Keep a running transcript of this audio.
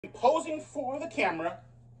posing for the camera.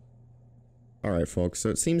 Alright folks, so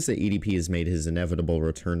it seems that EDP has made his inevitable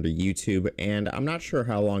return to YouTube, and I'm not sure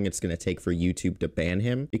how long it's going to take for YouTube to ban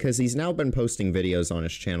him, because he's now been posting videos on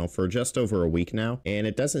his channel for just over a week now, and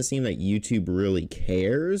it doesn't seem that YouTube really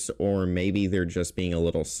cares, or maybe they're just being a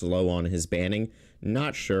little slow on his banning.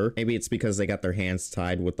 Not sure. Maybe it's because they got their hands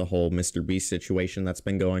tied with the whole Mr. Beast situation that's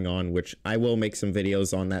been going on, which I will make some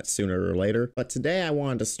videos on that sooner or later. But today I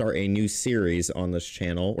wanted to start a new series on this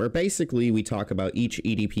channel where basically we talk about each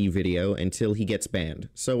EDP video until he gets banned.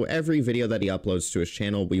 So every video that he uploads to his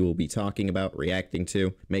channel we will be talking about, reacting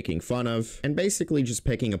to, making fun of, and basically just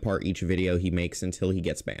picking apart each video he makes until he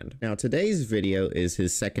gets banned. Now today's video is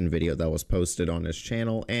his second video that was posted on his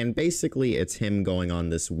channel, and basically it's him going on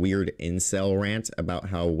this weird incel rant about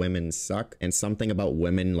how women suck and something about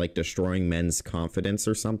women like destroying men's confidence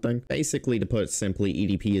or something. Basically, to put it simply,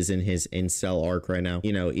 EDP is in his incel arc right now.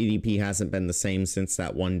 You know, EDP hasn't been the same since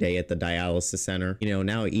that one day at the dialysis center. You know,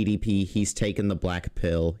 now EDP, he's taken the black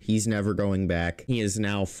pill. He's never going back. He is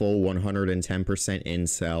now full 110%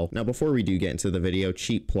 incel. Now, before we do get into the video,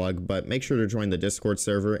 cheap plug, but make sure to join the Discord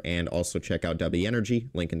server and also check out W Energy,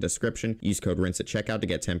 link in description. Use code RINSE at checkout to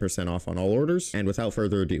get 10% off on all orders. And without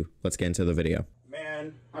further ado, let's get into the video.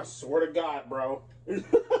 Man, I swear to God, bro.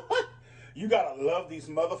 You gotta love these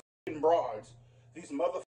motherfucking broads. These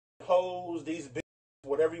motherfucking hoes, these bitches,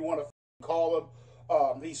 whatever you want to call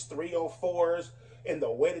them. These 304s, and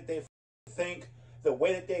the way that they think, the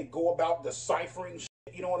way that they go about deciphering shit,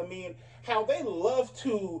 you know what I mean? How they love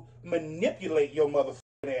to manipulate your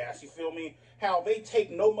motherfucking ass, you feel me? How they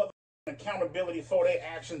take no motherfucking accountability for their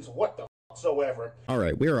actions whatsoever.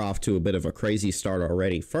 Alright, we're off to a bit of a crazy start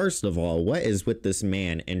already. First of all, what is with this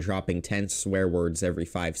man and dropping 10 swear words every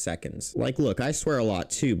 5 seconds? Like, look, I swear a lot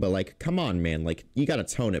too, but like, come on, man. Like, you gotta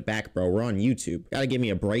tone it back, bro. We're on YouTube. Gotta give me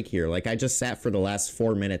a break here. Like, I just sat for the last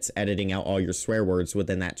 4 minutes editing out all your swear words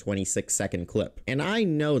within that 26-second clip. And I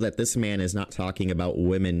know that this man is not talking about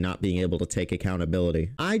women not being able to take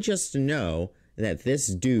accountability. I just know that this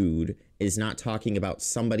dude is not talking about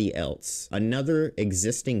somebody else, another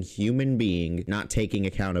existing human being not taking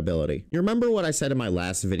accountability. You remember what I said in my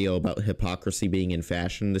last video about hypocrisy being in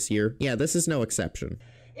fashion this year? Yeah, this is no exception.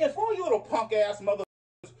 And for all you little punk ass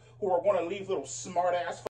motherfuckers who are going to leave little smart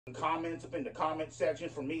ass comments up in the comment section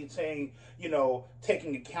for me saying, you know,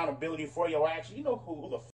 taking accountability for your action, you know who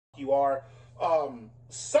the fuck you are.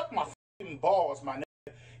 Suck my fucking balls, my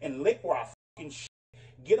nigga, and lick where I fucking shit.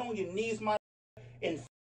 Get on your knees, my nigga, and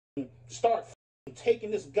start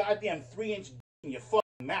taking this goddamn 3-inch in your fucking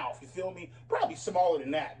mouth, you feel me? Probably smaller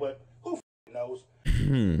than that, but who knows?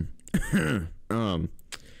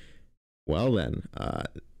 Well then,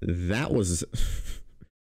 that was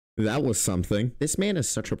that was something. This man is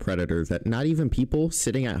such a predator that not even people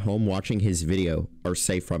sitting at home watching his video are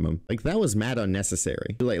safe from him. Like, that was mad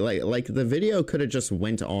unnecessary. Like the video could have just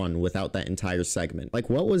went on without that entire segment. Like,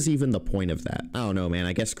 what was even the point of that? I don't know, man.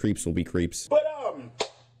 I guess creeps will be creeps. But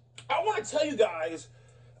I want to tell you guys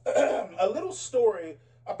a little story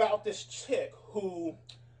about this chick who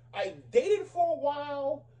I dated for a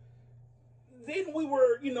while. Then we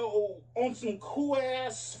were, you know, on some cool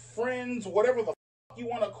ass friends, whatever the fuck you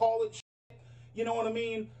want to call it. You know what I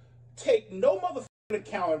mean? Take no motherfucking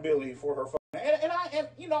accountability for her fucking, and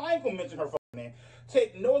you know, I ain't gonna mention her fucking name.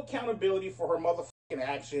 Take no accountability for her motherfucking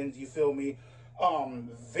actions. You feel me?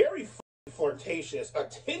 Very flirtatious,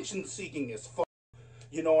 attention seeking as fuck.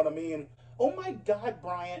 You know what I mean? Oh my God,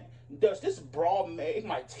 Brian, does this bra make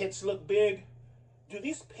my tits look big? Do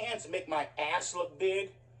these pants make my ass look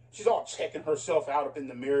big? She's all checking herself out up in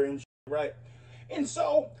the mirror and shit, right? And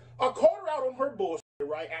so I called her out on her bullshit,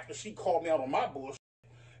 right? After she called me out on my bullshit.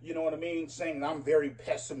 You know what I mean? Saying I'm very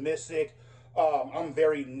pessimistic. I'm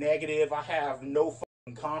very negative. I have no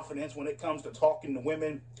fucking confidence when it comes to talking to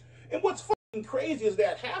women. And what's fucking crazy is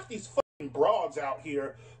that half these fucking broads out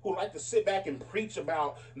here who like to sit back and preach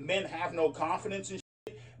about men have no confidence and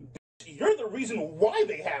shit, bitch, you're the reason why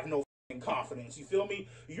they have no fucking confidence. You feel me?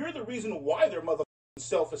 You're the reason why their motherfucking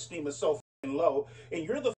self-esteem is so fucking low, and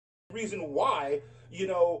you're the reason why, you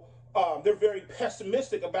know, they're very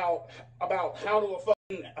pessimistic about how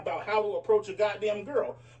to approach a goddamn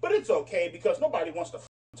girl. But it's okay because nobody wants to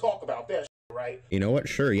talk about that shit, right? You know what?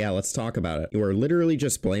 Sure, yeah, let's talk about it. You are literally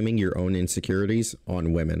just blaming your own insecurities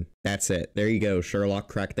on women. That's it. There you go. Sherlock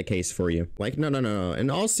cracked the case for you. Like, no.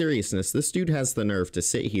 In all seriousness, this dude has the nerve to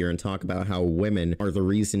sit here and talk about how women are the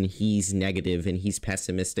reason he's negative and he's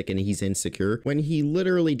pessimistic and he's insecure when he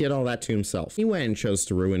literally did all that to himself. He went and chose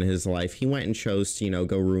to ruin his life. He went and chose to,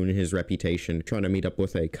 go ruin his reputation, trying to meet up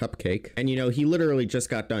with a cupcake. And, he literally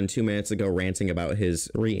just got done 2 minutes ago ranting about his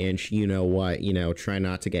 3-inch, try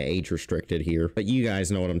not to get age restricted here. But you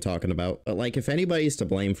guys know what I'm talking about. But like, if anybody's to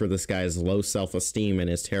blame for this guy's low self-esteem and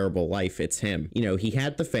his terrible life, it's him. He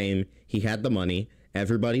had the fame, he had the money,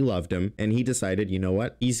 everybody loved him, and he decided, you know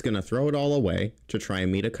what, he's gonna throw it all away to try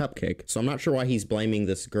and meet a cupcake. So I'm not sure why he's blaming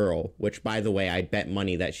this girl, which, by the way, I bet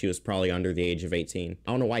money that she was probably under the age of 18.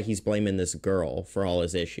 I don't know why he's blaming this girl for all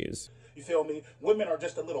his issues. You feel me? Women are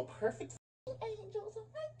just a little perfect angels. Oh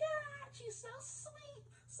my God, she's so sweet,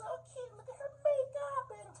 so cute. Look at her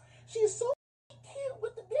makeup, and she's so cute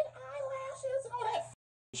with the big eyelashes and all that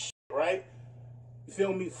shit, right? You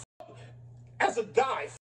feel me? As a guy,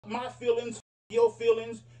 my feelings, your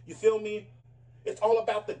feelings, you feel me? It's all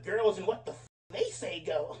about the girls and what the they say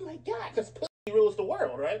go. Oh my God, because pussy rules the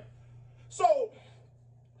world, right? So,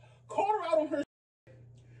 called her out on her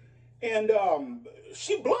and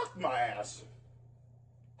she blocked my ass.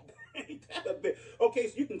 Okay,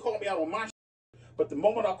 so you can call me out on my but the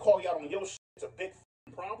moment I call you out on your it's a big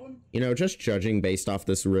problem. Just judging based off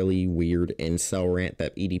this really weird incel rant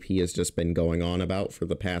that EDP has just been going on about for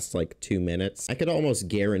the past, 2 minutes, I could almost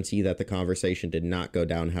guarantee that the conversation did not go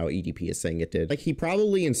down how EDP is saying it did. Like, he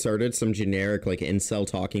probably inserted some generic, incel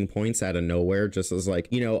talking points out of nowhere, just as,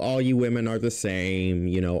 all you women are the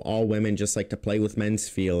same, all women just like to play with men's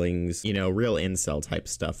feelings, real incel type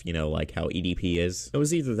stuff, like how EDP is. It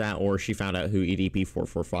was either that or she found out who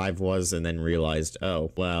EDP445 was and then realized,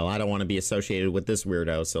 oh, well, I don't want to be associated with this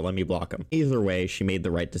weirdo, so let me block him. Either way, she made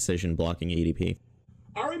the right decision blocking EDP.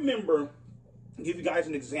 I remember, give you guys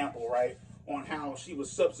an example, right, on how she was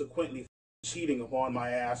subsequently cheating upon my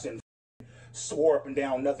ass and swore up and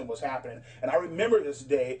down nothing was happening. And I remember this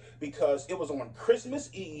day because it was on Christmas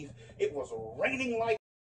Eve. It was raining like,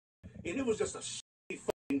 and it was just a shitty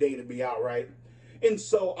fucking day to be out, right? And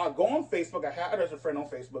so I go on Facebook. I had a friend on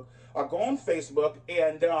Facebook. I go on Facebook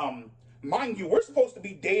and mind you, we're supposed to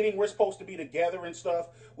be dating. We're supposed to be together and stuff.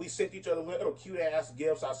 We sent each other little cute-ass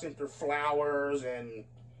gifts. I sent her flowers and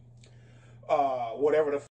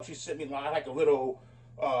whatever the fuck. She sent me like a little,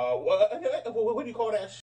 what do you call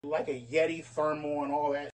that shit? Like a Yeti thermal and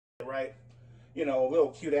all that shit, right?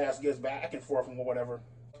 Little cute-ass gifts back and forth and whatever.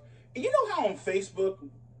 And you know how on Facebook,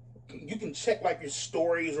 you can check your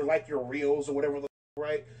stories or your reels or whatever,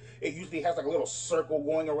 right? It usually has a little circle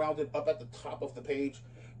going around it up at the top of the page.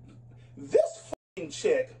 This fucking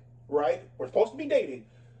chick, right? We're supposed to be dating.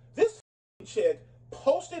 This fucking chick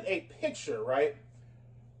posted a picture, right?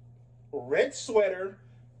 Red sweater,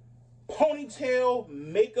 ponytail,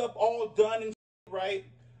 makeup all done and shit, right?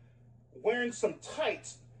 Wearing some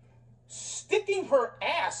tights, sticking her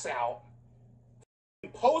ass out,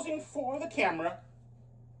 posing for the camera,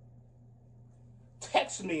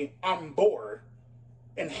 text me, I'm bored,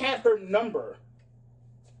 and had her number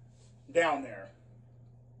down there.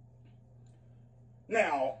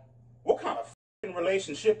 Now, what kind of fucking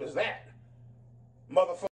relationship is that?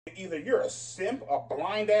 Motherfucker, either you're a simp, a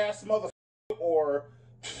blind ass motherfucker, or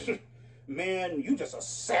man, you just a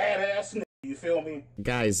sad ass nigga, you feel me?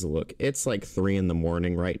 Guys, look, it's 3 in the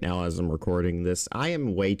morning right now as I'm recording this. I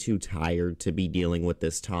am way too tired to be dealing with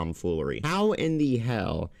this tomfoolery. How in the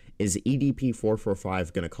hell is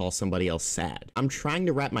EDP445 gonna call somebody else sad? I'm trying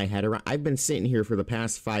to wrap my head around. I've been sitting here for the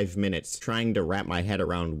past 5 minutes trying to wrap my head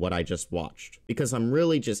around what I just watched because I'm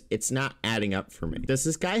really it's not adding up for me. Does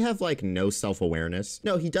this guy have no self-awareness?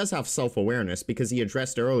 No, he does have self-awareness because he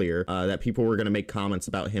addressed earlier that people were gonna make comments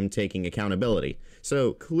about him taking accountability.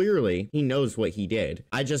 So clearly he knows what he did.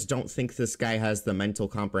 I just don't think this guy has the mental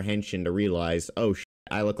comprehension to realize, oh shit,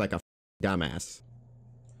 I look like a dumbass.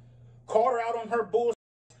 Caught her out on her bullshit.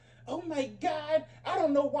 Oh my God, I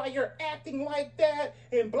don't know why you're acting like that,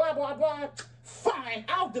 and blah, blah, blah. Fine,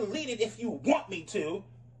 I'll delete it if you want me to.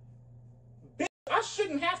 Bitch, I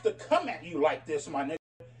shouldn't have to come at you like this, my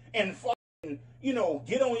nigga, and fucking,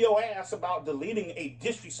 get on your ass about deleting a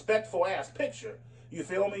disrespectful ass picture. You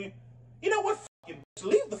feel me? You know what? Fuck you, bitch.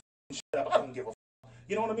 Leave the fucking shit up. I don't give a fuck.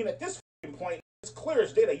 You know what I mean? At this fucking point, it's clear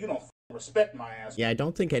as day that you don't respect my ass. Yeah, I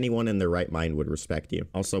don't think anyone in their right mind would respect you.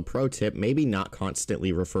 Also, pro tip, maybe not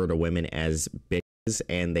constantly refer to women as bitches,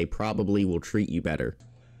 and they probably will treat you better.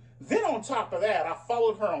 Then on top of that, I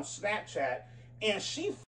followed her on Snapchat, and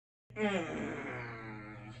she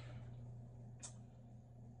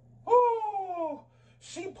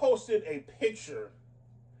she posted a picture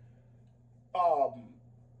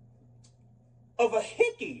of a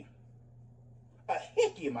hickey. A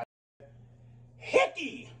hickey, my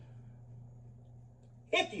hickey.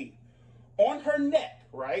 Hickey on her neck,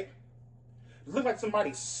 right? It looked like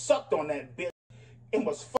somebody sucked on that bitch and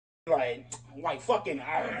was like fucking,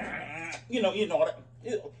 you know what?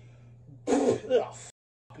 Ugh,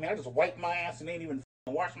 man, I just wiped my ass and ain't even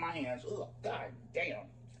wash my hands. Ugh, god damn.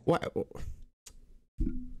 Why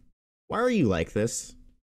are you like this?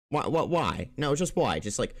 Why? No, just why?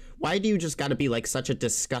 Just like, why do you just gotta be like such a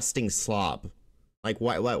disgusting slob? Like,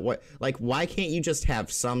 why can't you just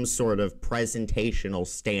have some sort of presentational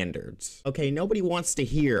standards? Okay, nobody wants to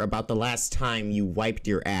hear about the last time you wiped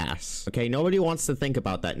your ass. Okay, nobody wants to think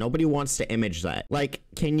about that. Nobody wants to image that. Like,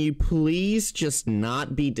 can you please just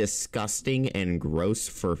not be disgusting and gross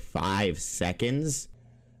for 5 seconds?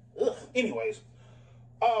 Ugh.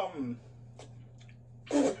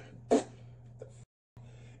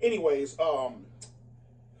 Anyways,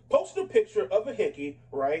 posted a picture of a hickey,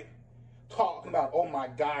 right? Talking about, oh my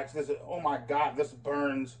god, this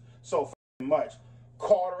burns so fucking much.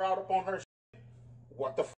 Called her out up on her shit.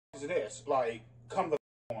 What the fuck is this? Like, come the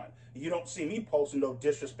fuck on. You don't see me posting no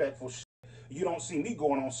disrespectful shit. You don't see me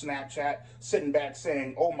going on Snapchat, sitting back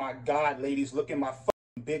saying, oh my god, ladies, look at my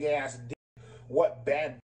fucking big ass dick. What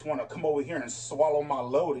bad bitch wanna come over here and swallow my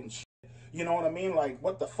load and shit? You know what I mean? Like,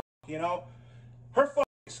 what the fuck, you know? Her fucking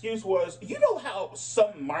excuse was, you know how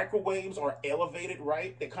some microwaves are elevated,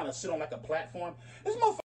 right? They kind of sit on like a platform. This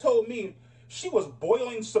motherfucker told me she was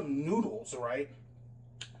boiling some noodles, right?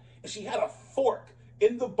 And she had a fork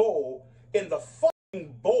in the bowl, and the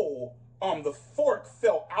fucking bowl, the fork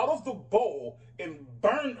fell out of the bowl and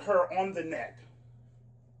burned her on the neck.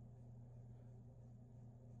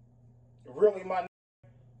 Really, my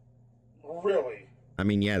really? I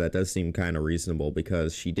mean, yeah, that does seem kind of reasonable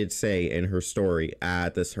because she did say in her story,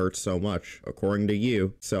 this hurts so much, according to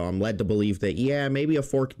you. So I'm led to believe that, yeah, maybe a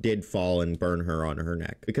fork did fall and burn her on her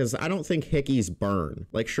neck. Because I don't think hickeys burn.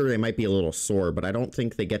 Like, sure, they might be a little sore, but I don't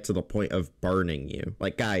think they get to the point of burning you.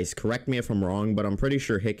 Like, guys, correct me if I'm wrong, but I'm pretty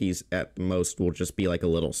sure hickeys at most will just be like a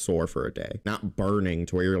little sore for a day. Not burning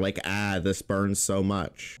to where you're like, this burns so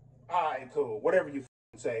much. Alright, cool. Whatever you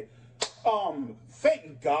say.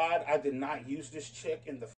 Thank God I did not use this chick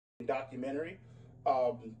in the documentary.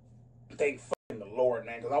 Thank fucking the Lord,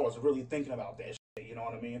 man, because I was really thinking about that shit, you know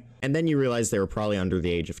what I mean? And then you realized they were probably under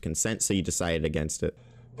the age of consent, so you decided against it.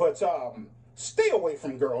 But, stay away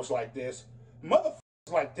from girls like this. Motherfuckers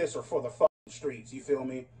like this are for the fucking streets, you feel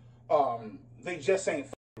me? They just ain't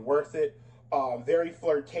fucking worth it. Very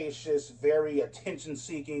flirtatious, very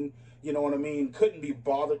attention-seeking, you know what I mean? Couldn't be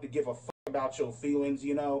bothered to give a fuck about your feelings,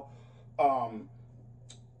 you know?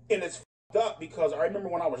 And it's fucked up because I remember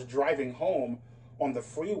when I was driving home on the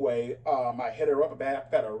freeway, I hit her up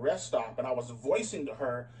at a rest stop and I was voicing to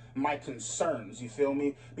her my concerns, you feel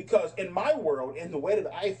me? Because in my world, in the way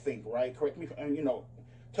that I think, right? Correct me, you know,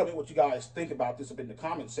 tell me what you guys think about this up in the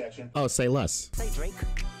comment section. Oh, say less. Say Drake,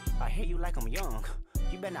 I hear you like I'm young.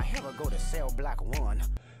 You better not ever go to cell block 1.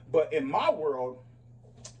 But in my world,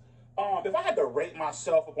 if I had to rate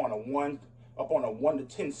myself up on a 1 to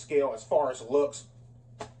 10 scale as far as looks,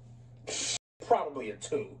 probably a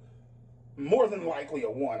 2. More than likely a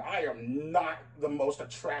 1. I am not the most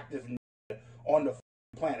attractive on the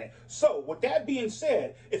planet. So, with that being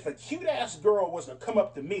said, if a cute-ass girl was to come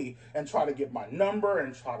up to me and try to get my number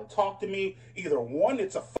and try to talk to me, either 1,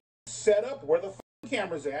 it's a setup, where the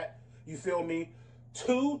camera's at, you feel me?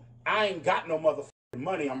 2, I ain't got no motherfucking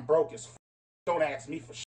money, I'm broke as don't ask me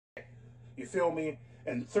for shit. You feel me?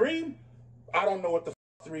 And 3, I don't know what the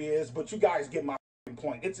 3 is, but you guys get my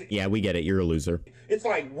point. Yeah, we get it. You're a loser. It's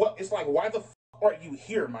like, what? It's like, why the are you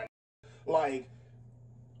here, man? Like,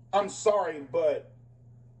 I'm sorry, but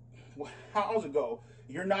how's it go?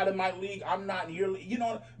 You're not in my league. I'm not in your league. You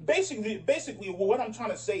know, basically, what I'm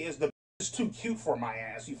trying to say is the is too cute for my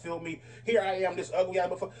ass. You feel me? Here I am, this ugly ass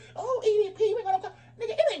before. Oh, EDP, we gonna talk.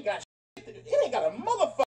 Nigga, it ain't got a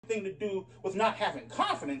motherfucking thing to do with not having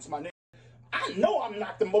confidence, my nigga. I know I'm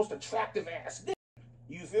not the most attractive ass nigga.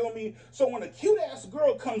 You feel me? So when a cute ass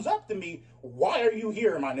girl comes up to me, why are you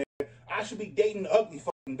here, my nigga? I should be dating ugly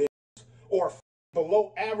fucking bitches or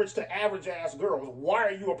below average to average ass girls. Why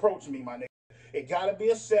are you approaching me, my nigga? It gotta be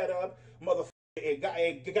a setup, motherfucker. It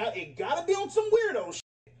gotta be on some weirdo shit.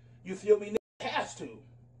 You feel me? It has to.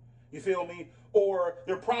 You feel me? Or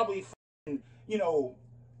they're probably, you know,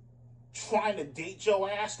 trying to date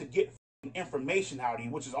your ass to get information out of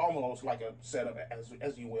you, which is almost like a setup,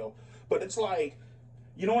 as you will. But it's like,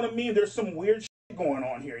 you know what I mean? There's some weird shit going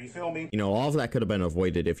on here, you feel me? You know, all of that could have been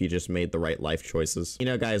avoided if you just made the right life choices. You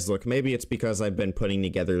know, guys, look, maybe it's because I've been putting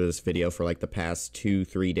together this video for like the past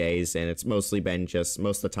 2-3 days, and it's mostly been just,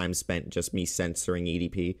 most of the time spent just me censoring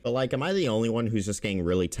EDP. But like, am I the only one who's just getting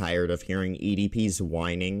really tired of hearing EDP's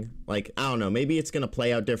whining? Like, I don't know, maybe it's gonna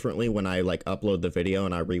play out differently when I like upload the video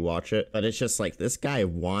and I rewatch it, but it's just like, this guy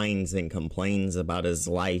whines and complains about his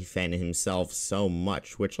life and himself so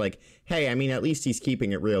much, which like, hey, I mean, at least he's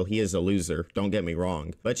keeping it real. He is a loser, don't get me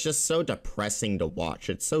wrong, but it's just so depressing to watch.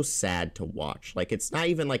 It's so sad to watch. Like, it's not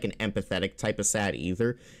even like an empathetic type of sad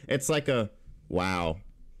either. It's like a, wow,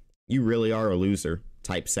 you really are a loser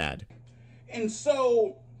type sad. And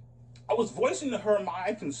so I was voicing to her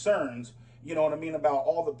my concerns, you know what I mean, about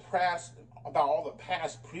all the past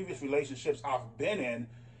previous relationships I've been in.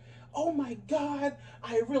 Oh my God,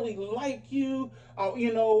 I really like you.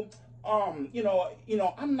 I'm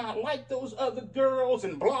not like those other girls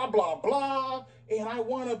and blah, blah, blah. And I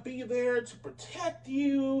want to be there to protect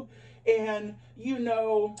you. And, you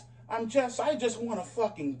know, I just want to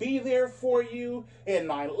fucking be there for you.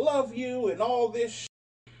 And I love you and all this shit.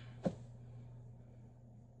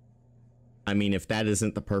 I mean, if that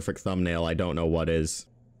isn't the perfect thumbnail, I don't know what is.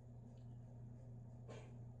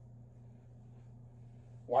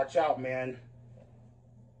 Watch out, man.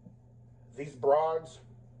 These broads,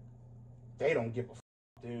 they don't give a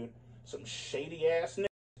fuck, dude. Some shady ass niggas.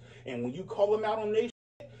 And when you call them out on their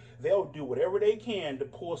shit, they'll do whatever they can to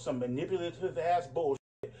pull some manipulative ass bullshit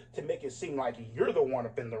to make it seem like you're the one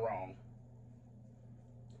up in the wrong.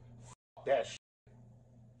 Fuck that shit.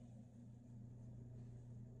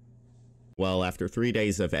 Well, after 3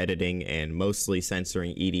 days of editing and mostly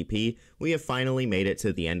censoring EDP, we have finally made it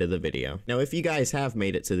to the end of the video. Now, if you guys have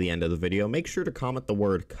made it to the end of the video, make sure to comment the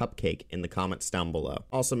word cupcake in the comments down below.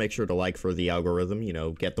 Also, make sure to like for the algorithm, you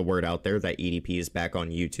know, get the word out there that EDP is back on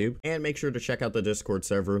YouTube. And make sure to check out the Discord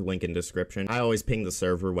server, link in description. I always ping the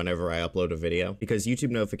server whenever I upload a video, because YouTube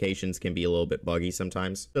notifications can be a little bit buggy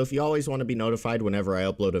sometimes. So if you always want to be notified whenever I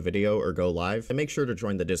upload a video or go live, then make sure to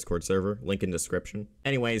join the Discord server, link in description.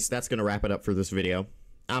 Anyways, that's gonna wrap it up for this video.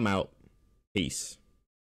 I'm out. Peace.